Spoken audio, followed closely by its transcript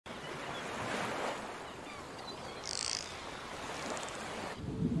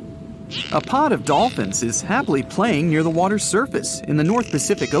A pod of dolphins is happily playing near the water's surface in the North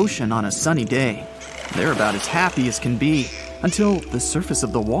Pacific Ocean on a sunny day. They're about as happy as can be until the surface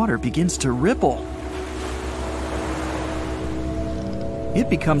of the water begins to ripple. It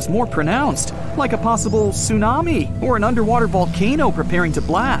becomes more pronounced, like a possible tsunami or an underwater volcano preparing to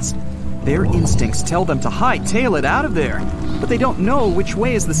blast. Their instincts tell them to hightail it out of there, but they don't know which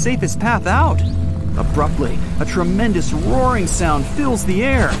way is the safest path out. Abruptly, a tremendous roaring sound fills the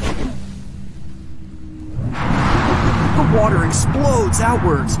air. The water explodes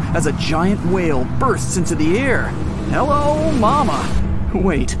outwards as a giant whale bursts into the air. Hello, mama!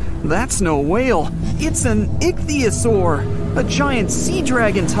 Wait, that's no whale. It's an ichthyosaur, a giant sea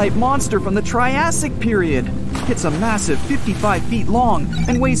dragon type monster from the Triassic period. It's a massive 55 feet long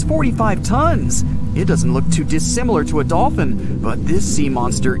and weighs 45 tons. It doesn't look too dissimilar to a dolphin, but this sea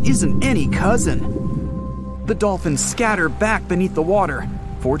monster isn't any cousin. The dolphins scatter back beneath the water.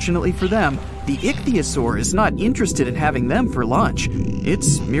 Fortunately for them, the ichthyosaur is not interested in having them for lunch.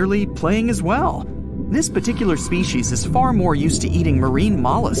 It's merely playing as well. This particular species is far more used to eating marine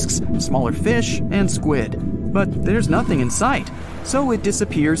mollusks, smaller fish, and squid. But there's nothing in sight, so it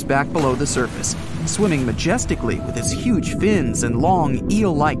disappears back below the surface, swimming majestically with its huge fins and long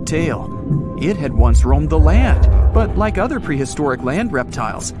eel-like tail. It had once roamed the land, but like other prehistoric land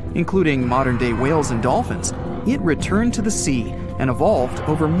reptiles, including modern-day whales and dolphins, it returned to the sea and evolved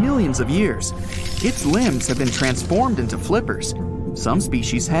over millions of years. Its limbs have been transformed into flippers. Some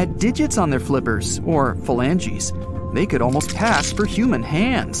species had digits on their flippers, or phalanges. They could almost pass for human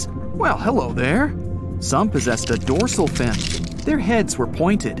hands. Well, hello there. Some possessed a dorsal fin. Their heads were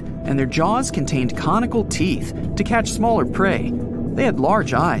pointed, and their jaws contained conical teeth to catch smaller prey. They had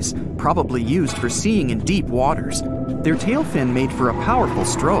large eyes, probably used for seeing in deep waters. Their tail fin made for a powerful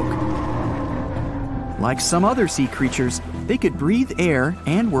stroke. Like some other sea creatures, they could breathe air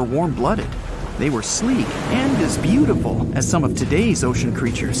and were warm-blooded. They were sleek and as beautiful as some of today's ocean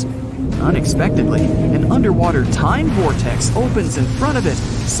creatures. Unexpectedly, an underwater time vortex opens in front of it,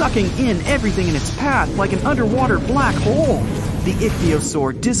 sucking in everything in its path like an underwater black hole. The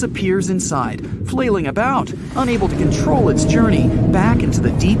ichthyosaur disappears inside, flailing about, unable to control its journey back into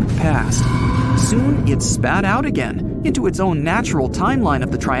the deep past. Soon, it spat out again into its own natural timeline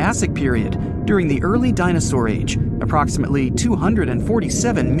of the Triassic period during the early dinosaur age, approximately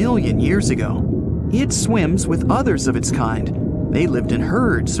 247 million years ago. It swims with others of its kind. They lived in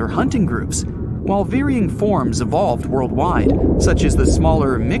herds or hunting groups. While varying forms evolved worldwide, such as the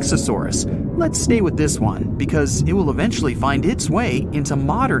smaller Mixosaurus, let's stay with this one because it will eventually find its way into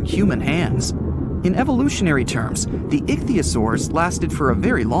modern human hands. In evolutionary terms, the ichthyosaurs lasted for a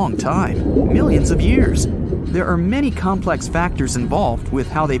very long time, millions of years. There are many complex factors involved with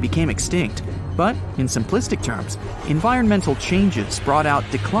how they became extinct, but in simplistic terms, environmental changes brought out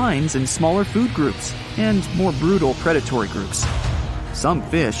declines in smaller food groups and more brutal predatory groups. Some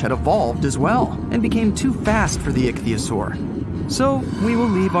fish had evolved as well and became too fast for the ichthyosaur. So we will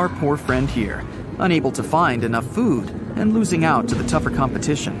leave our poor friend here, unable to find enough food and losing out to the tougher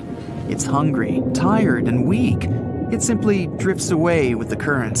competition. It's hungry, tired, and weak. It simply drifts away with the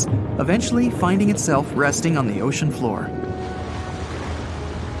currents, eventually finding itself resting on the ocean floor.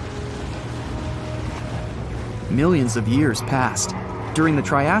 Millions of years passed. During the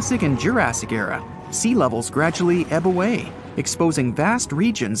Triassic and Jurassic era, sea levels gradually ebb away, exposing vast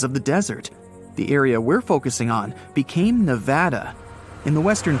regions of the desert. The area we're focusing on became Nevada, in the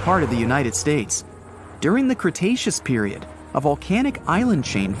western part of the United States. During the Cretaceous period, a volcanic island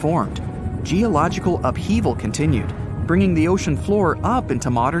chain formed. Geological upheaval continued, bringing the ocean floor up into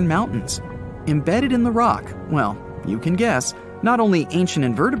modern mountains. Embedded in the rock, well, you can guess, not only ancient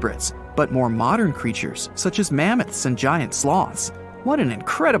invertebrates, but more modern creatures such as mammoths and giant sloths. What an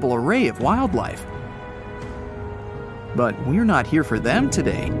incredible array of wildlife! But we're not here for them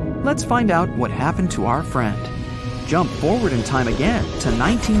today. Let's find out what happened to our friend. Jump forward in time again to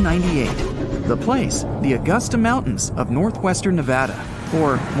 1998. The place, the Augusta Mountains of northwestern Nevada,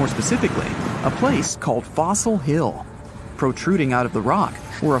 or more specifically, a place called Fossil Hill. Protruding out of the rock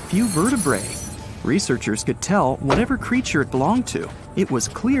were a few vertebrae. Researchers could tell whatever creature it belonged to. It was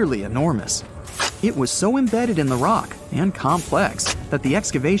clearly enormous. It was so embedded in the rock and complex that the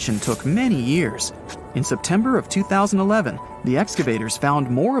excavation took many years. In September of 2011, the excavators found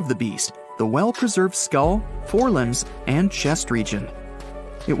more of the beast, the well-preserved skull, forelimbs, and chest region.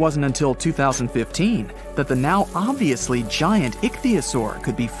 It wasn't until 2015 that the now obviously giant ichthyosaur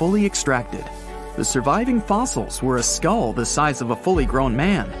could be fully extracted. The surviving fossils were a skull the size of a fully grown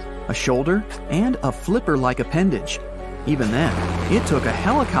man, a shoulder, and a flipper-like appendage. Even then, it took a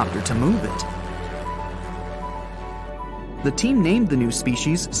helicopter to move it. The team named the new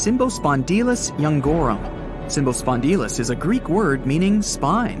species Symbospondylus youngorum. Symbospondylus is a Greek word meaning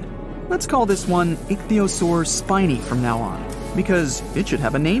spine. Let's call this one Ichthyosaur spiny from now on, because it should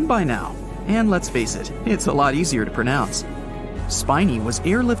have a name by now. And let's face it, it's a lot easier to pronounce. Spiny was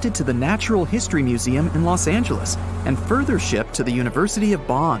airlifted to the Natural History Museum in Los Angeles and further shipped to the University of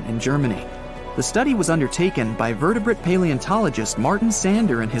Bonn in Germany. The study was undertaken by vertebrate paleontologist Martin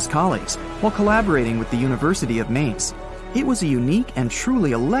Sander and his colleagues while collaborating with the University of Mainz. It was a unique and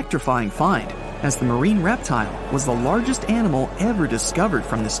truly electrifying find, as the marine reptile was the largest animal ever discovered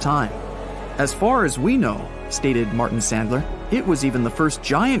from this time. As far as we know, stated Martin Sandler, it was even the first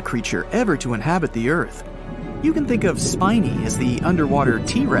giant creature ever to inhabit the Earth. You can think of Spiny as the underwater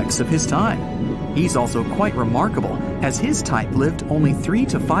T-Rex of his time. He's also quite remarkable, as his type lived only 3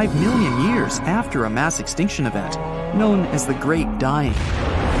 to 5 million years after a mass extinction event, known as the Great Dying.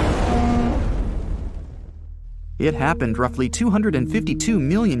 It happened roughly 252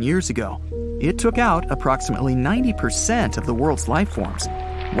 million years ago. It took out approximately 90% of the world's life forms.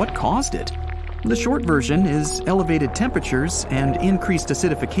 What caused it? The short version is elevated temperatures and increased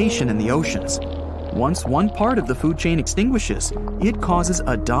acidification in the oceans. Once one part of the food chain extinguishes, it causes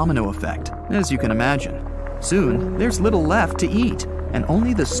a domino effect, as you can imagine. Soon, there's little left to eat, and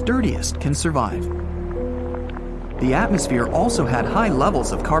only the sturdiest can survive. The atmosphere also had high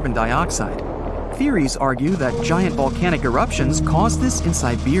levels of carbon dioxide. Theories argue that giant volcanic eruptions caused this in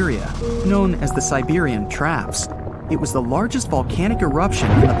Siberia, known as the Siberian Traps. It was the largest volcanic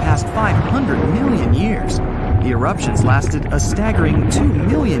eruption in the past 500 million years. The eruptions lasted a staggering 2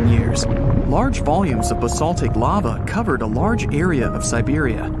 million years. Large volumes of basaltic lava covered a large area of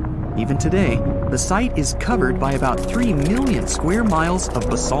Siberia. Even today, the site is covered by about 3 million square miles of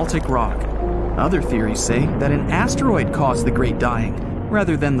basaltic rock. Other theories say that an asteroid caused the Great Dying,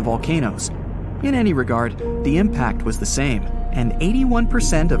 rather than the volcanoes. In any regard, the impact was the same, and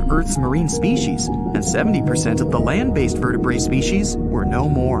 81% of Earth's marine species and 70% of the land-based vertebrate species were no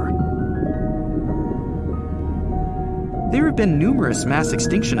more. There have been numerous mass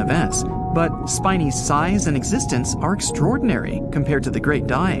extinction events, but Spiny's size and existence are extraordinary compared to the Great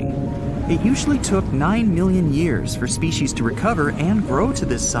Dying. It usually took 9 million years for species to recover and grow to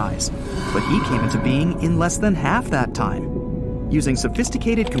this size, but he came into being in less than half that time. Using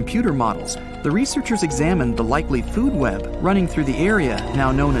sophisticated computer models, the researchers examined the likely food web running through the area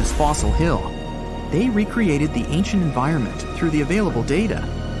now known as Fossil Hill. They recreated the ancient environment through the available data,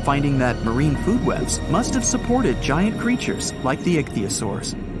 finding that marine food webs must have supported giant creatures like the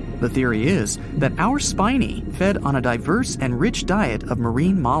ichthyosaurs. The theory is that our Spiny fed on a diverse and rich diet of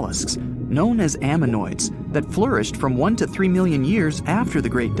marine mollusks, known as ammonoids, that flourished from 1 to 3 million years after the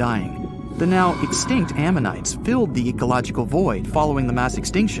Great Dying. The now extinct ammonites filled the ecological void following the mass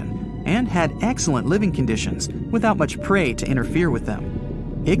extinction and had excellent living conditions without much prey to interfere with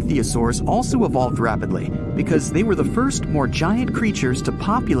them. Ichthyosaurs also evolved rapidly because they were the first more giant creatures to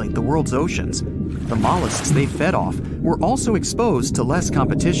populate the world's oceans. The mollusks they fed off were also exposed to less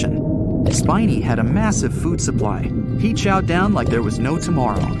competition. Spiny had a massive food supply. He chowed down like there was no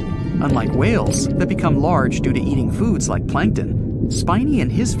tomorrow. Unlike whales that become large due to eating foods like plankton, Spiny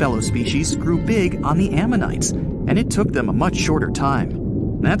and his fellow species grew big on the ammonites, and it took them a much shorter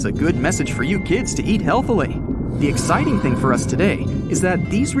time. That's a good message for you kids to eat healthily. The exciting thing for us today is that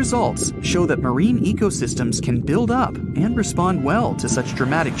these results show that marine ecosystems can build up and respond well to such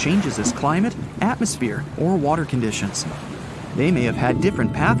dramatic changes as climate, atmosphere, or water conditions. They may have had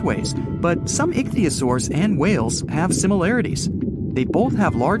different pathways, but some ichthyosaurs and whales have similarities. They both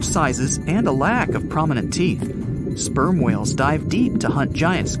have large sizes and a lack of prominent teeth. Sperm whales dive deep to hunt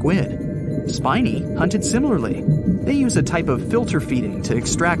giant squid. Spiny hunted similarly. They use a type of filter feeding to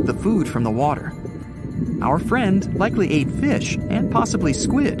extract the food from the water. Our friend likely ate fish and possibly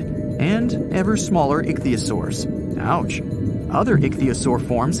squid, and ever smaller ichthyosaurs. Ouch. Other ichthyosaur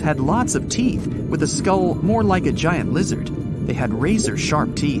forms had lots of teeth, with a skull more like a giant lizard. They had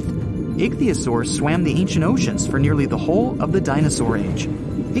razor-sharp teeth. Ichthyosaurs swam the ancient oceans for nearly the whole of the dinosaur age.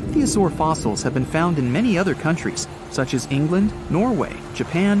 Ichthyosaur fossils have been found in many other countries, such as England, Norway,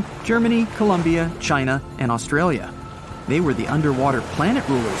 Japan, Germany, Colombia, China, and Australia. They were the underwater planet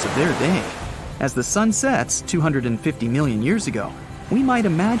rulers of their day. As the sun sets 250 million years ago, we might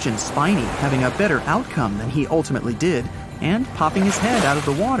imagine Spiny having a better outcome than he ultimately did, and popping his head out of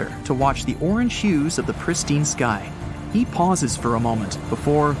the water to watch the orange hues of the pristine sky. He pauses for a moment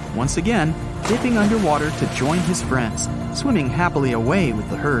before, once again, dipping underwater to join his friends, swimming happily away with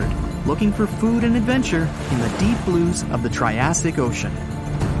the herd, looking for food and adventure in the deep blues of the Triassic Ocean.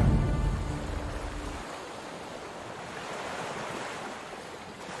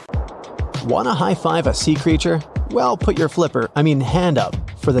 Want to high-five a sea creature? Well, put your hand up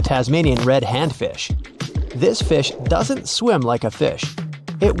for the Tasmanian red handfish. This fish doesn't swim like a fish.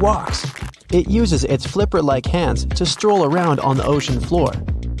 It walks. It uses its flipper-like hands to stroll around on the ocean floor.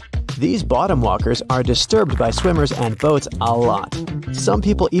 These bottom walkers are disturbed by swimmers and boats a lot. Some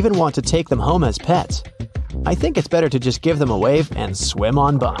people even want to take them home as pets. I think it's better to just give them a wave and swim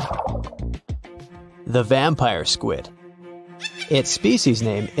on by. The vampire squid. Its species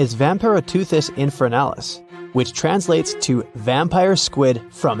name is Vampiroteuthis infernalis, which translates to vampire squid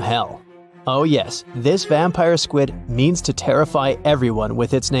from hell. Oh yes, this vampire squid means to terrify everyone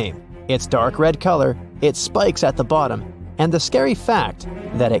with its name, its dark red color, its spikes at the bottom, and the scary fact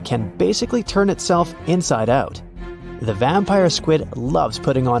that it can basically turn itself inside out. The vampire squid loves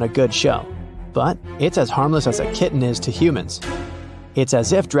putting on a good show, but it's as harmless as a kitten is to humans. It's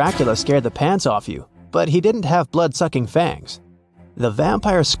as if Dracula scared the pants off you, but he didn't have blood-sucking fangs. The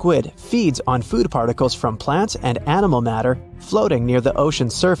vampire squid feeds on food particles from plants and animal matter floating near the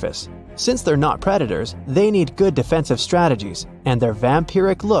ocean's surface. Since they're not predators, they need good defensive strategies, and their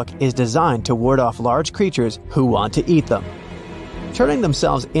vampiric look is designed to ward off large creatures who want to eat them. Turning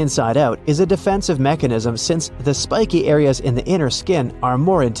themselves inside out is a defensive mechanism since the spiky areas in the inner skin are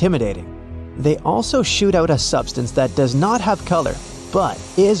more intimidating. They also shoot out a substance that does not have color, but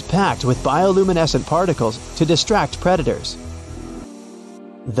is packed with bioluminescent particles to distract predators.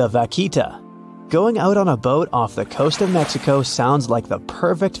 The vaquita. Going out on a boat off the coast of Mexico sounds like the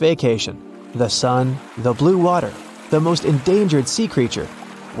perfect vacation. The sun, the blue water, the most endangered sea creature.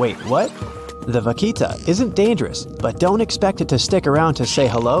 Wait, what? The vaquita isn't dangerous, but don't expect it to stick around to say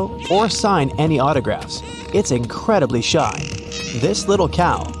hello or sign any autographs. It's incredibly shy. This little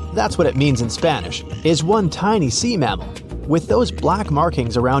cow, that's what it means in Spanish, is one tiny sea mammal. With those black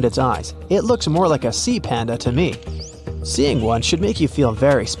markings around its eyes, it looks more like a sea panda to me. Seeing one should make you feel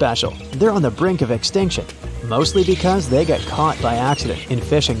very special. They're on the brink of extinction, mostly because they get caught by accident in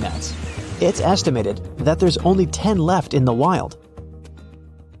fishing nets. It's estimated that there's only 10 left in the wild.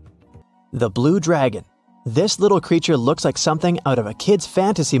 The blue dragon. This little creature looks like something out of a kid's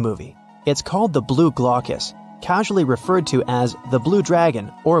fantasy movie. It's called the blue glaucus, casually referred to as the blue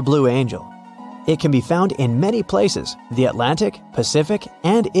dragon or blue angel. It can be found in many places, the Atlantic, Pacific,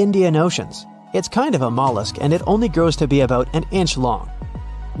 and Indian Oceans. It's kind of a mollusk and it only grows to be about an inch long.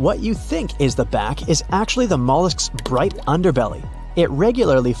 What you think is the back is actually the mollusk's bright underbelly. It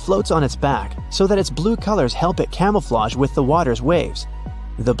regularly floats on its back so that its blue colors help it camouflage with the water's waves.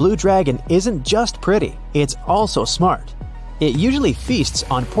 The blue dragon isn't just pretty, it's also smart. It usually feasts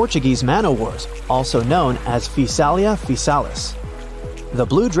on Portuguese man-o'-wars, also known as Physalia physalis. The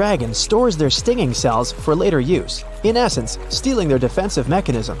blue dragon stores their stinging cells for later use, in essence, stealing their defensive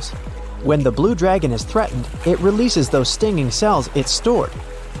mechanisms. When the blue dragon is threatened, it releases those stinging cells it stored,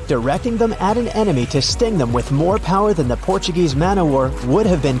 directing them at an enemy to sting them with more power than the Portuguese man-o'-war would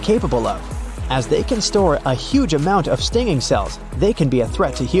have been capable of. As they can store a huge amount of stinging cells, they can be a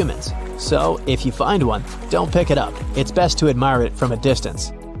threat to humans. So, if you find one, don't pick it up. It's best to admire it from a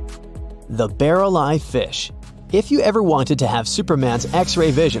distance. The barrel-eye fish. If you ever wanted to have Superman's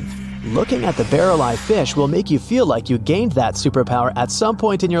X-ray vision, looking at the barrel-eye fish will make you feel like you gained that superpower at some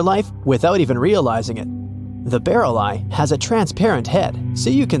point in your life without even realizing it. The barrel eye has a transparent head, so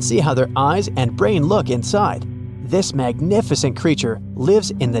you can see how their eyes and brain look inside. This magnificent creature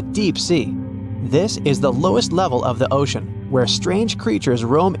lives in the deep sea. This is the lowest level of the ocean, where strange creatures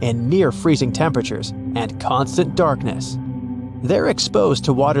roam in near-freezing temperatures and constant darkness. They're exposed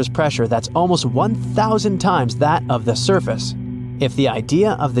to water's pressure that's almost 1,000 times that of the surface. If the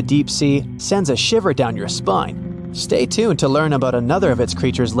idea of the deep sea sends a shiver down your spine, stay tuned to learn about another of its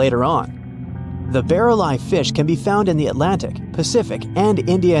creatures later on. The barrel-eye fish can be found in the Atlantic, Pacific, and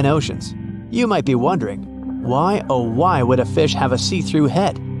Indian Oceans. You might be wondering, why oh why would a fish have a see-through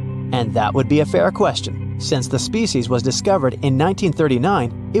head? And that would be a fair question. Since the species was discovered in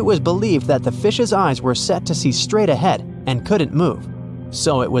 1939, it was believed that the fish's eyes were set to see straight ahead and couldn't move.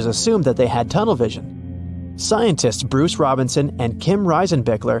 So it was assumed that they had tunnel vision. Scientists Bruce Robinson and Kim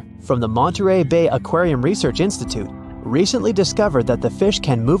Reisenbichler from the Monterey Bay Aquarium Research Institute recently discovered that the fish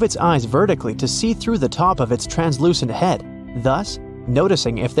can move its eyes vertically to see through the top of its translucent head, thus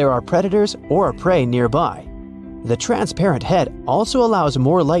noticing if there are predators or prey nearby. The transparent head also allows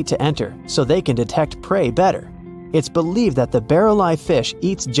more light to enter so they can detect prey better. It's believed that the barrel-eye fish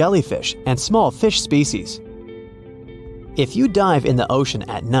eats jellyfish and small fish species. If you dive in the ocean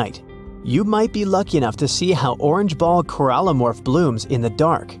at night, you might be lucky enough to see how orange ball corallomorph blooms in the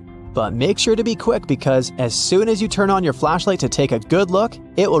dark. But make sure to be quick because as soon as you turn on your flashlight to take a good look,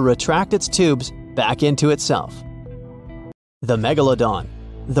 it will retract its tubes back into itself. The megalodon.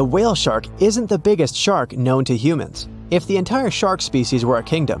 The whale shark isn't the biggest shark known to humans. If the entire shark species were a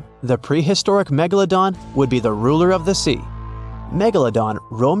kingdom, the prehistoric megalodon would be the ruler of the sea. Megalodon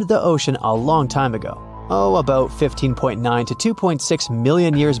roamed the ocean a long time ago, about 15.9 to 2.6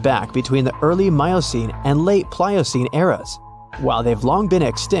 million years back between the early Miocene and late Pliocene eras. While they've long been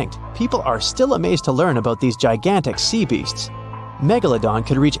extinct, people are still amazed to learn about these gigantic sea beasts. Megalodon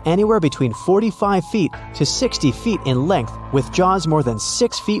could reach anywhere between 45 feet to 60 feet in length with jaws more than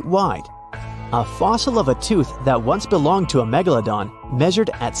 6 feet wide. A fossil of a tooth that once belonged to a megalodon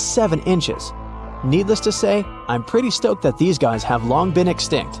measured at 7 inches. Needless to say, I'm pretty stoked that these guys have long been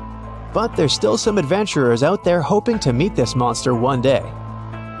extinct. But there's still some adventurers out there hoping to meet this monster one day.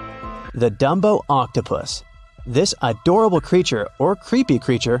 The Dumbo Octopus. This adorable creature, or creepy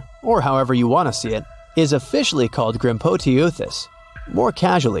creature, or however you want to see it, is officially called Grimpoteuthis. More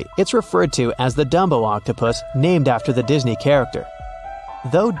casually, it's referred to as the Dumbo octopus, named after the Disney character.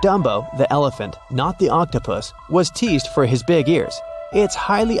 Though Dumbo, the elephant, not the octopus, was teased for his big ears, it's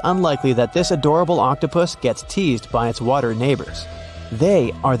highly unlikely that this adorable octopus gets teased by its water neighbors.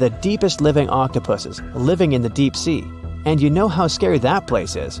 They are the deepest living octopuses, living in the deep sea, and you know how scary that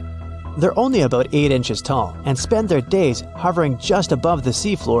place is. They're only about 8 inches tall and spend their days hovering just above the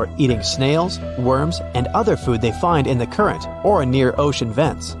seafloor eating snails, worms, and other food they find in the current or near ocean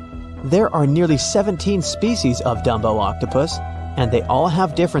vents. There are nearly 17 species of Dumbo octopus, and they all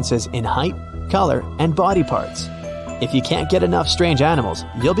have differences in height, color, and body parts. If you can't get enough strange animals,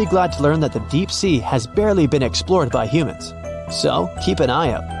 you'll be glad to learn that the deep sea has barely been explored by humans. So keep an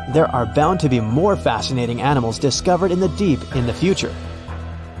eye out. There are bound to be more fascinating animals discovered in the deep in the future.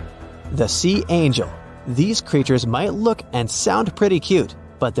 The Sea Angel. These creatures might look and sound pretty cute,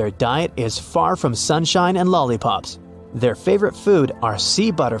 but their diet is far from sunshine and lollipops. Their favorite food are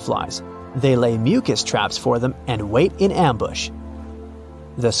sea butterflies. They lay mucus traps for them and wait in ambush.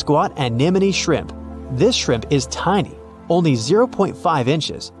 The Squat Anemone Shrimp. This shrimp is tiny, only 0.5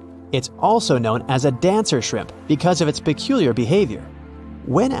 inches. It's also known as a dancer shrimp because of its peculiar behavior.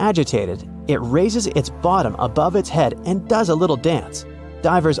 When agitated, it raises its bottom above its head and does a little dance.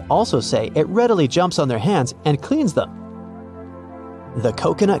 Divers also say it readily jumps on their hands and cleans them. The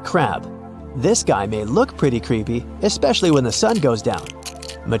Coconut Crab. This guy may look pretty creepy, especially when the sun goes down.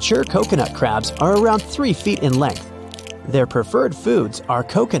 Mature coconut crabs are around 3 feet in length. Their preferred foods are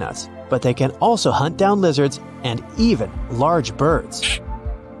coconuts, but they can also hunt down lizards and even large birds.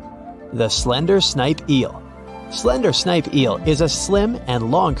 The Slender Snipe Eel. Slender Snipe Eel is a slim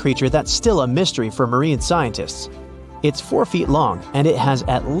and long creature that's still a mystery for marine scientists. It's 4 feet long and it has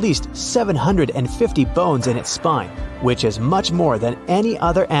at least 750 bones in its spine, which is much more than any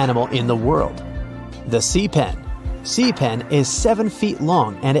other animal in the world. The Sea Pen. Sea pen is 7 feet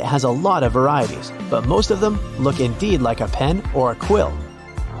long and it has a lot of varieties, but most of them look indeed like a pen or a quill.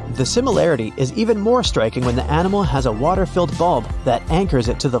 The similarity is even more striking when the animal has a water-filled bulb that anchors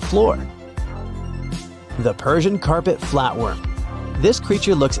it to the floor. The Persian Carpet Flatworm. This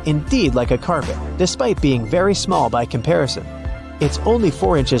creature looks indeed like a carpet, despite being very small by comparison. It's only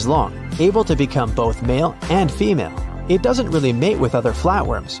 4 inches long, able to become both male and female. It doesn't really mate with other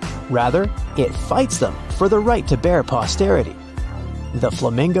flatworms. Rather, it fights them for the right to bear posterity. The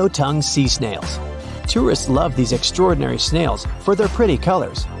Flamingo-tongued Sea Snails. Tourists love these extraordinary snails for their pretty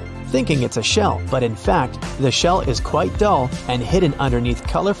colors, thinking it's a shell, but in fact, the shell is quite dull and hidden underneath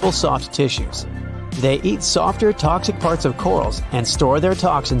colorful soft tissues. They eat softer, toxic parts of corals and store their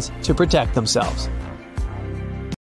toxins to protect themselves.